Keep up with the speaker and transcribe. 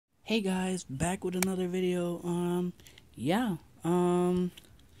Hey guys, back with another video.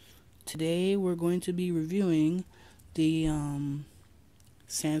 Today we're going to be reviewing the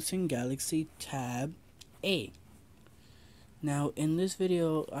Samsung Galaxy Tab A. Now in this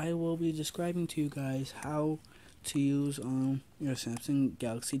video I will be describing to you guys how to use your Samsung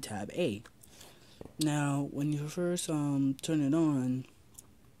Galaxy Tab A. Now when you first turn it on,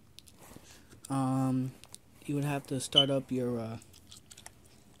 you would have to start up your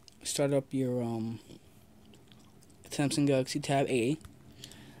Samsung Galaxy Tab A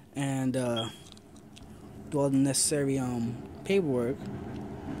and do all the necessary paperwork.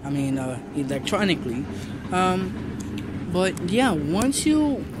 Electronically. But yeah, once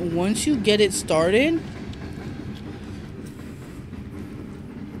you get it started.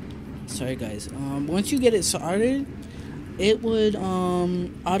 Sorry guys. Once you get it started, it would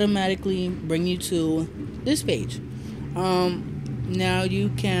automatically bring you to this page. Now you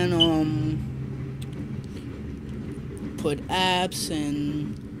can put apps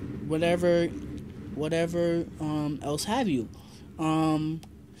and whatever else have you.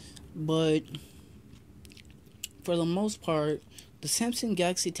 But for the most part, the Samsung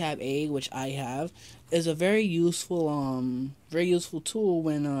Galaxy Tab A, which I have, is a very useful tool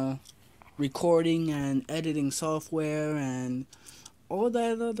when recording and editing software and all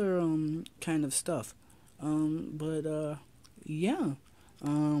that other kind of stuff.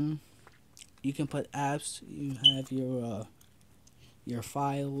 You can put apps, you have your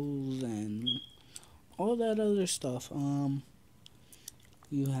files and all that other stuff.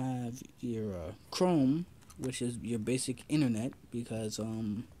 You have your Chrome, which is your basic internet, because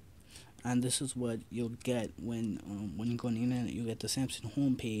and this is what you'll get when you go on the internet. You get the Samsung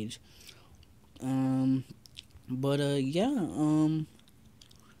homepage. And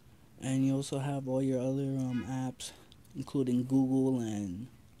you also have all your other apps, including Google and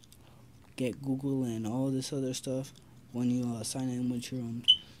Get Google and all this other stuff when you sign in with your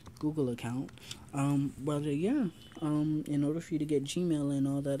Google account. In order for you to get Gmail and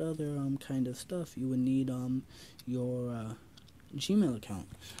all that other kind of stuff, you would need your Gmail account.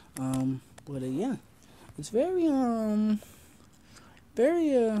 It's very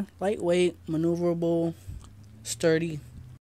lightweight, maneuverable, sturdy.